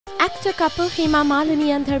Actor couple Hema Malini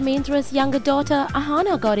and Dharmendra's younger daughter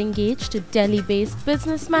Ahana got engaged to Delhi-based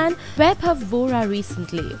businessman Vaibhav Vora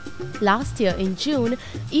recently. Last year in June,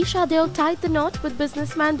 Esha Deol tied the knot with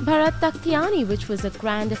businessman Bharat Takhtani, which was a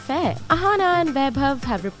grand affair. Ahana and Vaibhav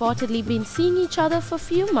have reportedly been seeing each other for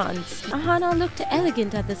few months. Ahana looked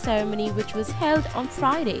elegant at the ceremony, which was held on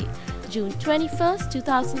Friday, June 21,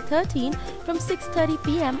 2013 from 6:30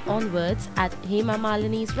 p.m. onwards at Hema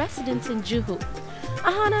Malini's residence in Juhu.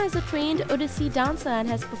 Ahana is a trained Odissi dancer and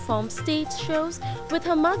has performed stage shows with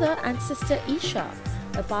her mother and sister Esha.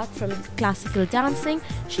 Apart from classical dancing,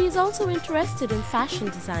 she is also interested in fashion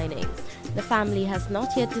designing. The family has not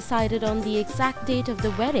yet decided on the exact date of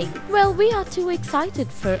the wedding. Well, we are too excited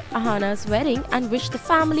for Ahana's wedding and wish the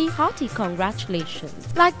family hearty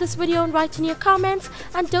congratulations. Like this video and write in your comments,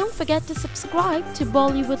 and don't forget to subscribe to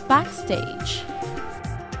Bollywood Backstage.